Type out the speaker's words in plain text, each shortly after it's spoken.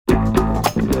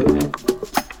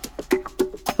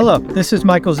Hello, this is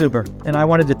Michael Zuber, and I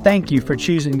wanted to thank you for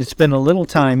choosing to spend a little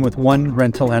time with one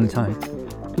rental at a time.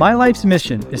 My life's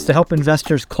mission is to help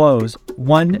investors close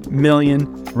 1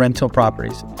 million rental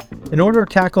properties. In order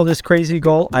to tackle this crazy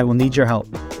goal, I will need your help.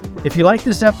 If you like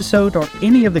this episode or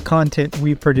any of the content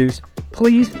we produce,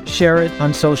 please share it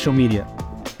on social media.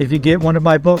 If you get one of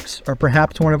my books or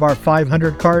perhaps one of our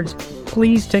 500 cards,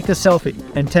 please take a selfie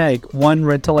and tag one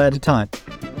rental at a time.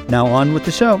 Now on with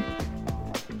the show.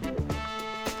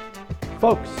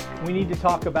 Folks, we need to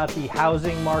talk about the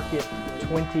housing market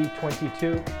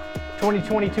 2022.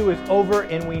 2022 is over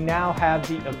and we now have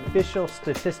the official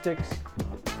statistics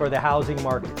for the housing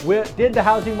market. Did the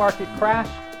housing market crash?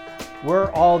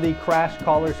 Were all the crash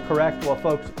callers correct? Well,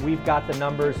 folks, we've got the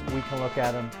numbers. We can look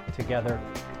at them together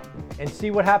and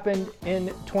see what happened in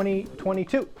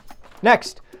 2022.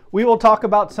 Next, we will talk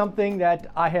about something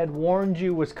that I had warned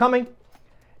you was coming,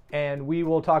 and we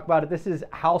will talk about it. This is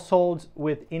households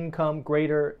with income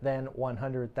greater than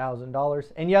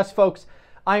 $100,000. And yes, folks,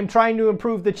 I'm trying to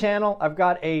improve the channel. I've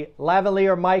got a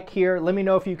lavalier mic here. Let me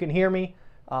know if you can hear me.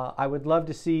 I would love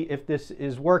to see if this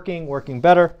is working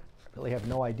better. I really have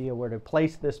no idea where to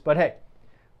place this, but hey,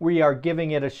 we are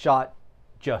giving it a shot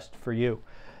just for you.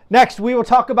 Next, we will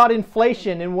talk about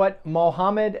inflation and what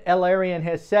Mohamed El-Erian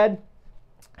has said,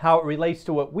 how it relates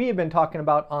to what we have been talking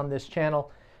about on this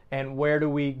channel, and where do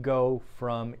we go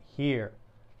from here.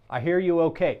 I hear you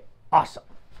okay. Awesome.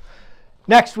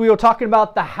 Next, we were talking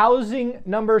about the housing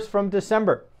numbers from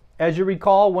December. As you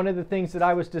recall, one of the things that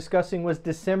I was discussing was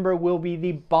December will be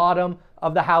the bottom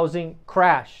of the housing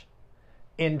crash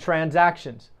in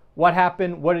transactions. What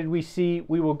happened? What did we see?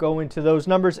 We will go into those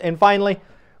numbers. And finally,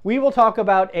 we will talk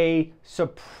about a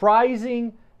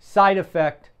surprising side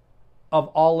effect of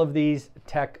all of these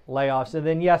tech layoffs. And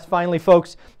then yes, finally,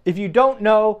 folks, if you don't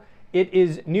know, it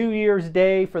is New Year's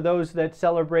Day for those that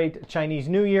celebrate Chinese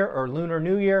New Year or Lunar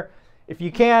New Year. If you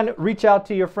can, reach out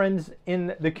to your friends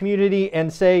in the community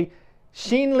and say,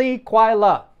 Xin Li Kuai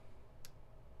La.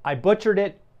 I butchered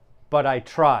it, but I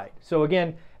tried. So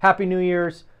again, Happy New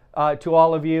Year's to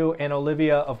all of you. And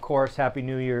Olivia, of course, Happy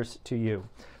New Year's to you.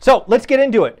 So let's get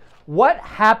into it. What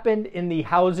happened in the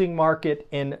housing market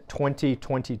in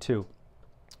 2022?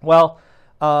 Well,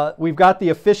 we've got the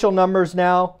official numbers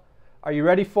now. Are you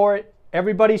ready for it?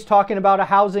 Everybody's talking about a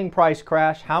housing price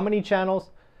crash. How many channels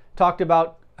talked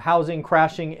about housing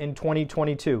crashing in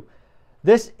 2022?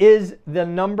 This is the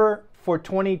number for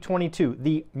 2022,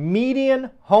 the median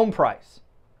home price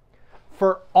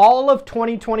for all of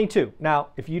 2022. Now,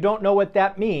 if you don't know what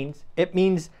that means, it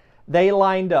means they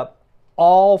lined up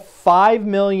all 5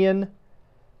 million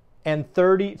and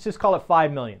 30, let's just call it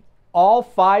 5 million. All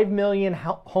 5 million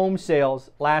home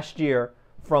sales last year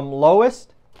from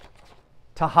lowest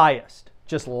to highest,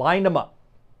 just lined them up.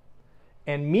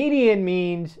 And median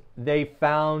means they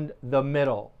found the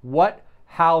middle. What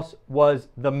house was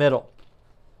the middle?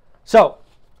 So,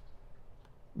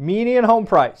 median home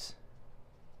price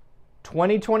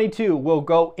 2022 will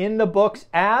go in the books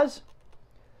as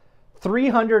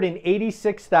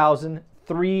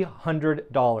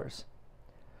 $386,300.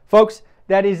 Folks,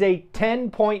 that is a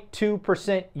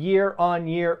 10.2%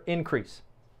 year-on-year increase.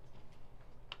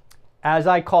 As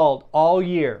I called all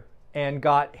year and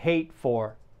got hate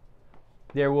for,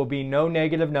 there will be no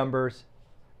negative numbers,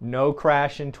 no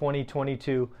crash in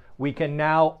 2022. We can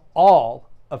now all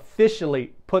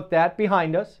officially put that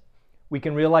behind us. We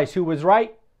can realize who was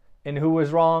right and who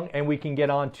was wrong, and we can get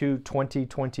on to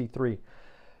 2023.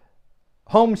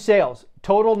 Home sales,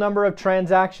 total number of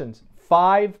transactions,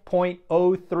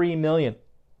 5.03 million.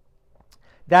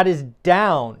 That is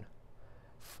down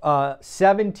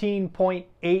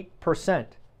 17.8%.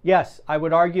 Yes, I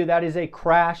would argue that is a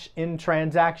crash in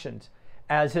transactions,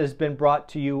 as has been brought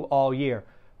to you all year.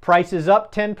 Prices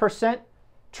up 10%,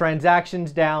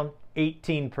 transactions down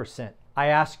 18%. I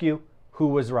ask you, who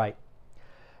was right?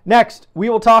 Next, we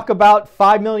will talk about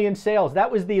 5 million sales.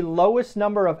 That was the lowest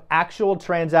number of actual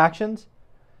transactions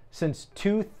since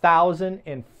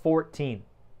 2014.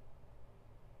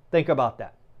 Think about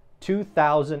that.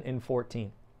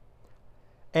 2014.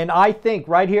 And I think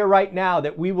right here, right now,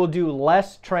 that we will do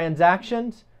less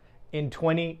transactions in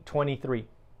 2023.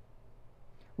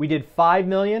 We did 5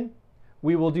 million.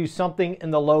 We will do something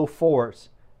in the low fours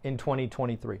in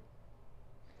 2023.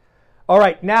 All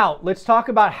right, now let's talk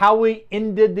about how we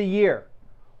ended the year.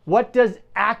 What does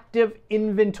active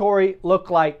inventory look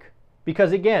like?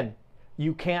 Because again,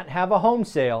 you can't have a home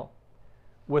sale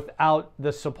without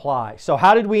the supply. So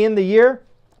how did we end the year?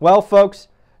 Well, folks,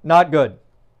 not good.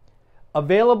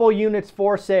 Available units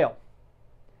for sale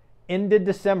ended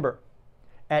December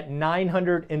at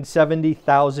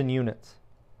 970,000 units.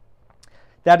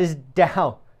 That is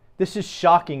down. This is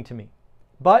shocking to me.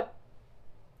 But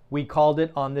we called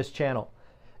it on this channel.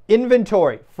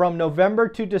 Inventory from November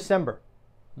to December,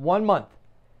 1 month,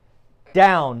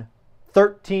 down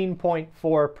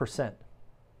 13.4%.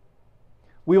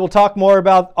 We will talk more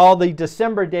about all the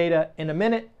December data in a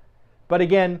minute. But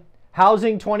again,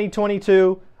 housing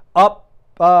 2022 up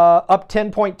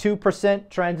 10.2%,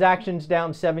 transactions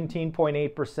down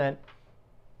 17.8%.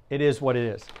 It is what it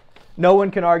is. No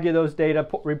one can argue those data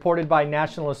reported by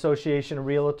National Association of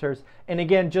Realtors. And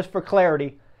again, just for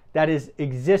clarity, that is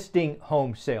existing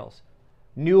home sales.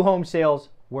 New home sales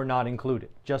were not included,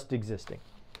 just existing.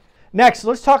 Next,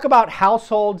 let's talk about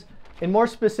households, and more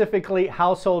specifically,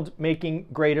 households making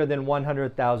greater than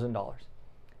 $100,000.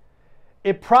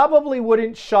 It probably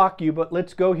wouldn't shock you, but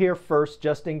let's go here first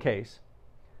just in case.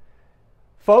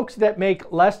 Folks that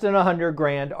make less than 100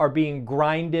 grand are being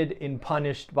grinded and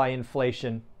punished by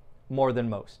inflation more than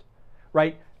most,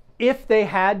 right? If they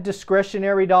had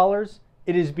discretionary dollars,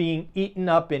 it is being eaten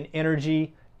up in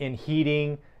energy, in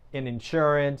heating, in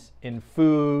insurance, in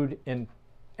food, in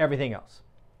everything else,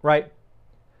 right?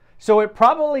 So it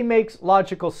probably makes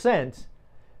logical sense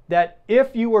that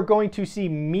if you were going to see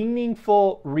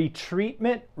meaningful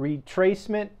retracement,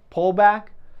 pullback,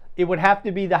 it would have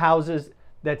to be the houses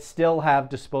that still have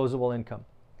disposable income.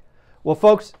 Well,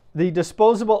 folks, the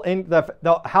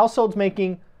households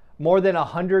making more than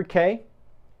 100K,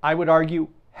 I would argue,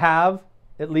 have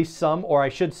at least some, or I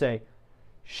should say,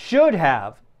 should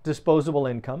have disposable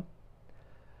income.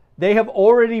 They have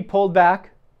already pulled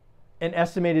back an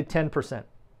estimated 10%.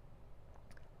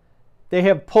 They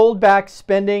have pulled back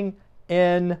spending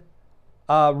in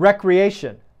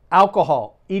recreation,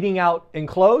 alcohol, eating out, and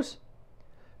clothes,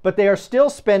 but they are still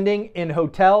spending in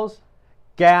hotels,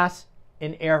 gas,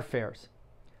 and airfares.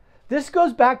 This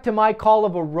goes back to my call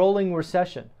of a rolling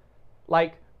recession.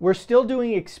 Like, we're still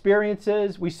doing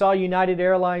experiences. We saw United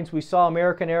Airlines, we saw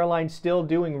American Airlines still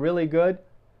doing really good,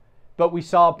 but we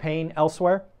saw pain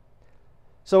elsewhere.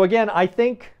 So again, I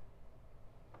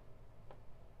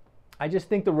just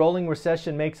think the rolling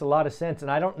recession makes a lot of sense,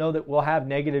 and I don't know that we'll have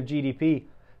negative GDP.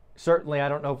 Certainly, I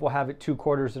don't know if we'll have it 2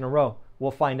 quarters in a row. We'll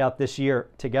find out this year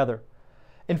together.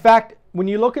 In fact, when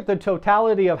you look at the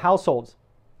totality of households,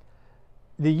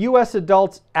 the U.S.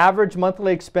 adults' average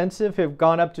monthly expenses have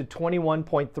gone up to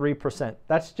 21.3%.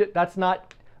 That's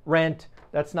not rent.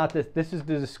 That's not this. This is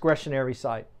the discretionary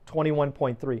side,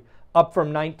 21.3, up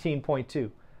from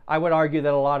 19.2. I would argue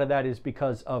that a lot of that is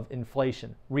because of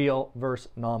inflation, real versus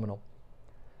nominal.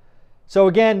 So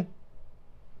again,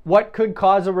 what could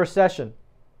cause a recession?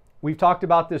 We've talked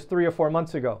about this 3 or 4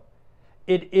 months ago.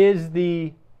 It is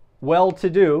the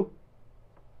well-to-do,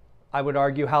 I would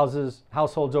argue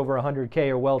households over 100K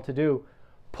are well-to-do,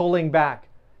 pulling back.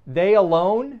 They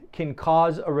alone can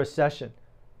cause a recession.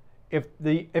 If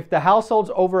the households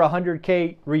over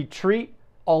 100K retreat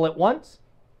all at once,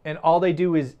 and all they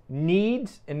do is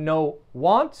needs and no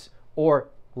wants or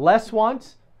less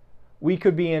wants, we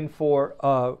could be in for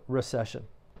a recession.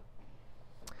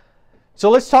 So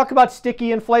let's talk about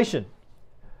sticky inflation.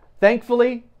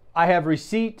 Thankfully, I have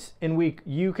receipts, and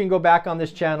you can go back on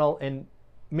this channel, and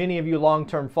many of you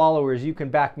long-term followers, you can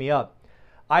back me up.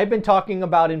 I've been talking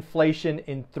about inflation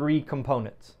in 3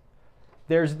 components.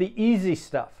 There's the easy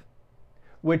stuff,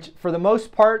 which for the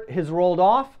most part has rolled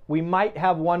off. We might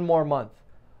have 1 more month.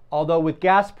 Although with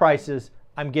gas prices,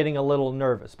 I'm getting a little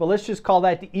nervous. But let's just call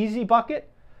that the easy bucket.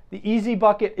 The easy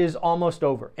bucket is almost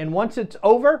over. And once it's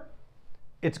over,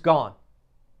 it's gone.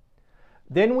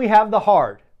 Then we have the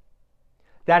hard.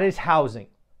 That is housing.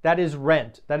 That is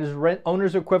rent. That is rent,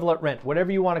 owner's equivalent rent,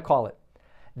 whatever you want to call it.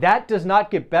 That does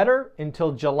not get better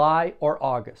until July or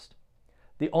August.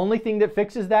 The only thing that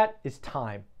fixes that is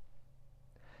time.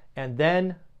 And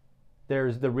then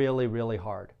there's the really, really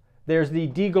hard. There's the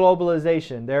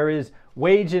deglobalization. There is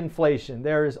wage inflation.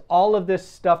 There is all of this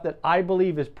stuff that I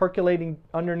believe is percolating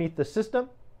underneath the system.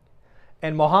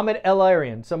 And Mohamed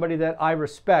El-Erian, somebody that I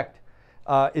respect,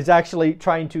 is actually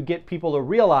trying to get people to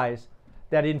realize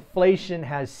that inflation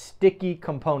has sticky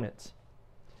components.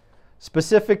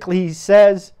 Specifically, he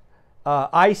says,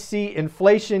 I see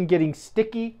inflation getting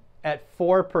sticky at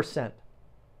 4%.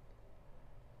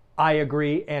 I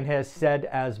agree, and has said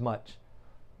as much.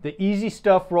 The easy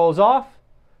stuff rolls off,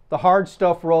 the hard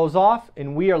stuff rolls off,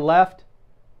 and we are left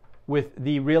with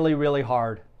the really, really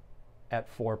hard at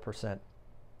 4%.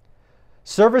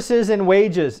 Services and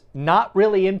wages not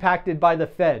really impacted by the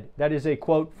Fed. That is a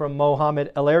quote from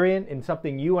Mohamed El-Erian, and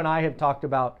something you and I have talked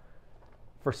about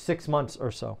for 6 months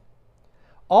or so.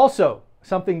 Also,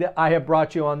 something that I have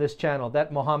brought you on this channel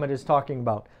that Mohamed is talking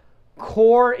about.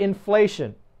 Core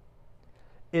inflation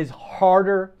is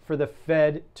harder for the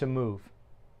Fed to move.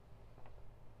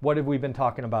 What have we been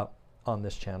talking about on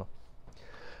this channel?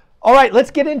 All right,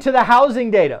 let's get into the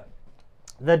housing data.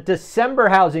 The December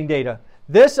housing data.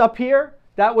 This up here,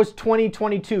 that was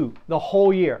 2022, the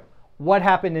whole year. What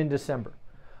happened in December?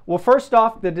 Well, first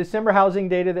off, the December housing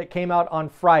data that came out on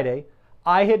Friday,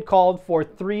 I had called for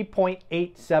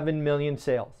 3.87 million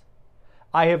sales.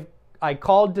 I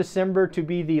called December to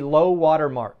be the low water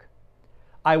mark.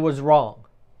 I was wrong.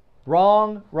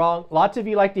 Wrong. Lots of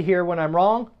you like to hear when I'm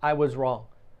wrong. I was wrong.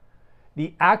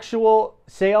 The actual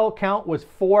sale count was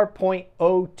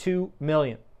 4.02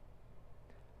 million.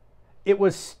 It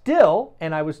was still,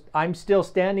 and I'm still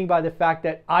standing by the fact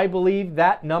that I believe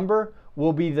that number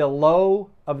will be the low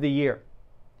of the year.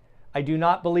 I do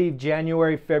not believe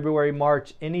January, February,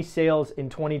 March, any sales in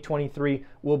 2023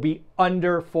 will be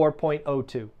under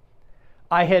 4.02.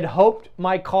 I had hoped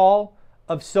my call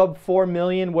of sub 4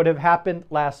 million would have happened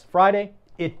last Friday.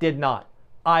 It did not.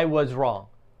 I was wrong.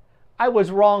 I was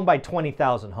wrong by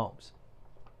 20,000 homes.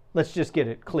 Let's just get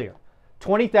it clear.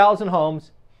 20,000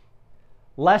 homes,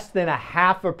 less than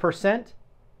 0.5%.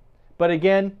 But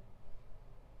again,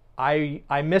 I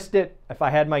missed it. If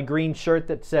I had my green shirt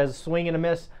that says swing and a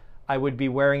miss, I would be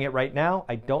wearing it right now.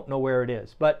 I don't know where it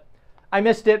is, but I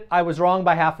missed it. I was wrong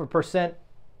by 0.5%.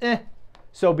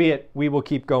 So be it. We will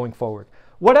keep going forward.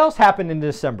 What else happened in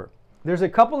December? There's a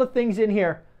couple of things in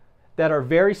here that are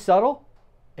very subtle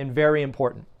and very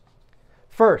important.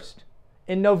 First,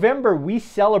 in November, we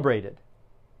celebrated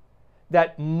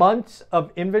that months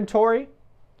of inventory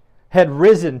had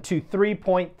risen to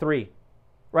 3.3,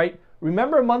 right?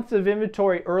 Remember months of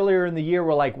inventory earlier in the year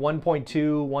were like 1.2,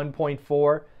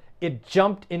 1.4. It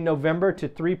jumped in November to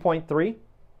 3.3.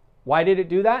 Why did it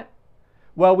do that?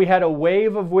 Well, we had a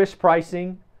wave of wish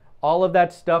pricing. All of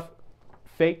that stuff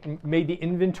made the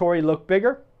inventory look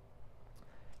bigger.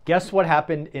 Guess what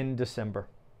happened in December?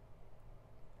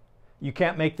 You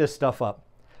can't make this stuff up.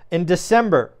 In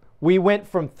December, we went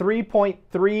from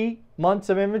 3.3 months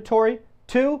of inventory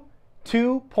to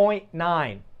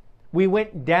 2.9. We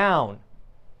went down.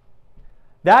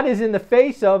 That is in the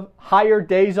face of higher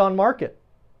days on market.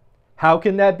 How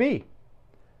can that be?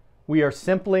 We are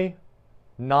simply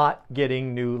not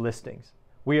getting new listings.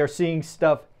 We are seeing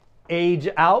stuff age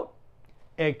out,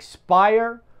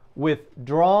 expire,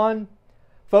 withdrawn.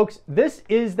 Folks, this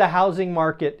is the housing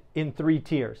market in 3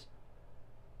 tiers.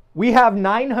 We have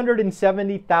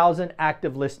 970,000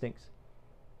 active listings.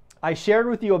 I shared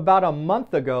with you about a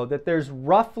month ago that there's,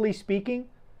 roughly speaking,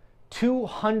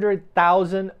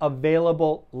 200,000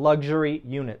 available luxury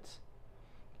units.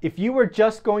 If you were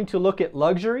just going to look at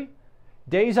luxury,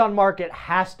 days on market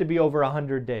has to be over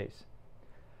 100 days.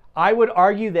 I would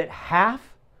argue that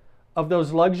half of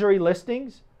those luxury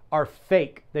listings are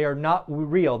fake. They are not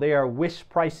real. They are wish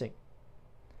pricing.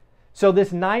 So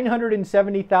this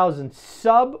 970,000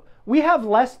 we have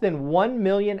less than 1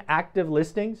 million active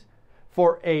listings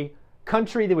for a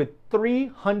country with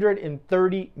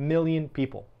 330 million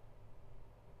people.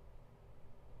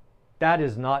 That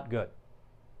is not good.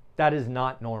 That is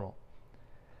not normal.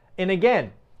 And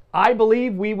again, I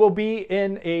believe we will be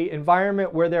in an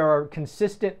environment where there are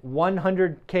consistent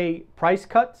 100K price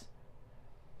cuts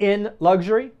in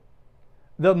luxury.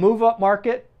 The move-up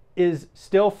market is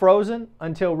still frozen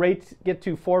until rates get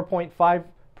to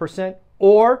 4.5%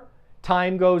 or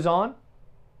time goes on.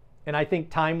 And I think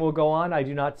time will go on. I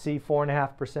do not see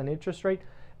 4.5% interest rate.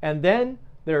 And then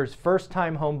there's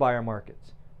first-time home buyer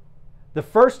markets. The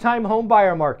first-time home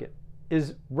buyer market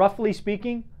is, roughly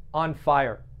speaking, on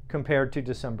fire compared to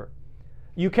December.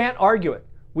 You can't argue it.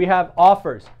 We have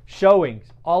offers, showings,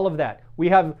 all of that. We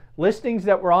have listings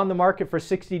that were on the market for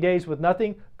 60 days with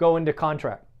nothing go into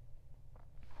contract.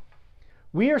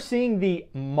 We are seeing the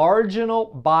marginal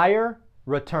buyer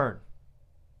return.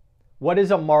 What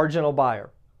is a marginal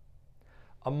buyer?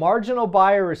 A marginal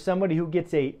buyer is somebody who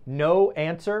gets a no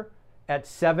answer at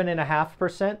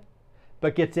 7.5%,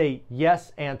 but gets a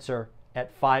yes answer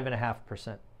at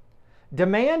 5.5%.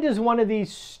 Demand is one of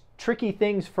these tricky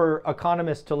things for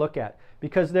economists to look at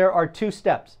because there are 2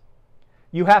 steps.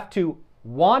 You have to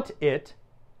want it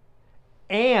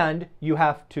and you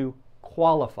have to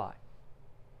qualify.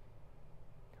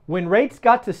 When rates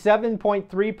got to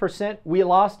 7.3%, we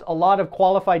lost a lot of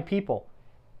qualified people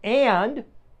and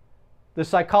the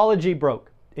psychology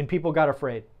broke and people got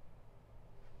afraid.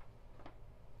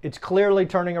 It's clearly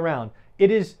turning around. It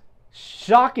is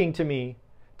shocking to me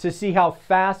to see how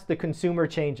fast the consumer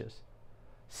changes.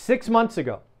 6 months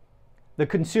ago, the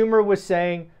consumer was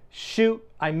saying, shoot,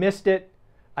 I missed it.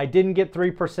 I didn't get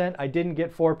 3%. I didn't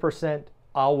get 4%.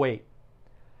 I'll wait.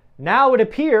 Now it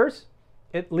appears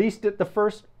at least at the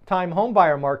first-time home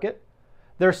buyer market,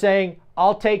 they're saying,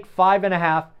 I'll take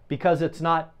 5.5 because it's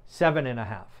not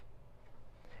 7.5.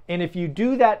 And if you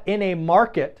do that in a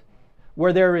market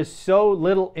where there is so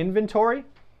little inventory,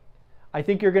 I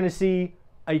think you're going to see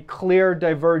a clear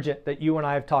divergent that you and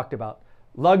I have talked about.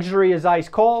 Luxury is ice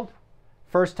cold.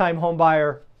 First-time home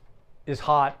buyer is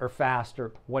hot or fast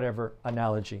or whatever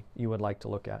analogy you would like to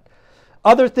look at.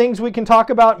 Other things we can talk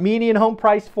about, median home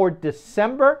price for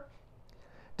December.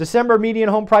 December median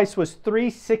home price was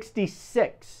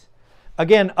 $366.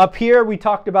 Again, up here we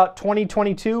talked about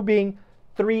 2022 being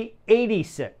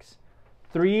 $386.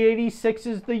 $386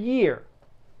 is the year.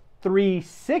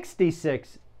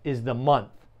 $366 is the month.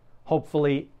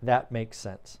 Hopefully that makes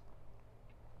sense.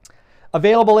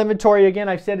 Available inventory, again,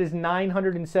 I've said is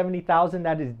 970,000.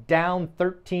 That is down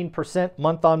 13%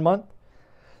 month on month.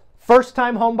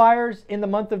 First-time home buyers in the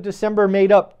month of December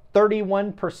made up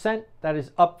 31%. That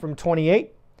is up from 28%.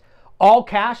 All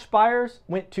cash buyers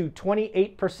went to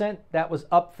 28%. That was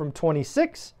up from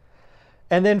 26%.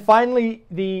 And then finally,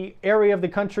 the area of the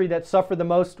country that suffered the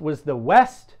most was the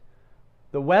West.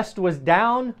 The West was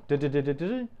down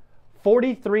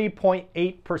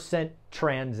 43.8%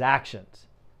 transactions.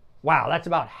 Wow, that's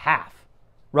about half,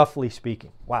 roughly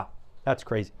speaking. Wow, that's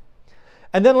crazy.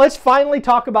 And then let's finally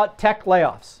talk about tech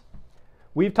layoffs.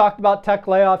 We've talked about tech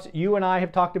layoffs. You and I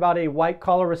have talked about a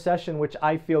white-collar recession, which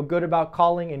I feel good about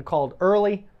calling and called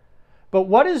early. But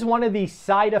what is one of the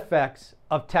side effects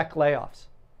of tech layoffs?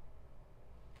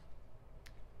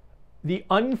 The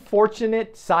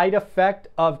unfortunate side effect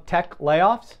of tech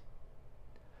layoffs,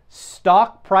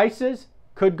 stock prices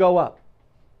could go up.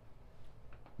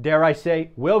 Dare I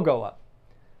say, will go up.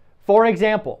 For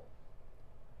example,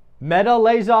 Meta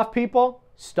lays off people,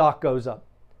 stock goes up.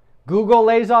 Google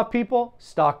lays off people,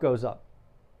 stock goes up.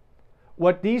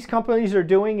 What these companies are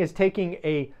doing is taking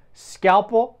a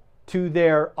scalpel to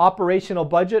their operational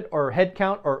budget or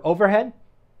headcount or overhead,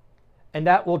 and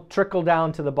that will trickle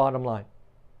down to the bottom line.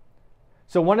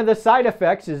 So one of the side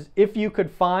effects is if you could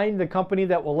find the company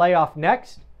that will lay off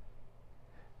next,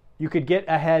 you could get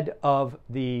ahead of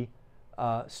the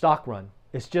stock run.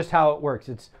 It's just how it works.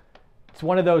 It's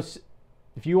one of those,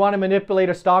 if you want to manipulate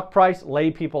a stock price, lay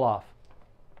people off.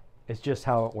 It's just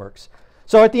how it works.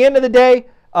 So at the end of the day,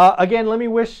 again, let me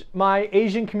wish my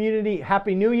Asian community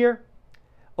Happy New Year.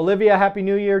 Olivia, Happy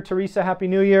New Year. Teresa, Happy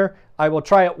New Year. I will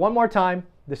try it one more time.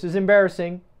 This is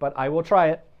embarrassing, but I will try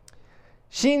it.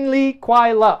 Xin Li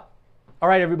Kuai Le. All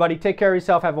right, everybody, take care of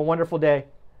yourself. Have a wonderful day.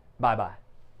 Bye-bye.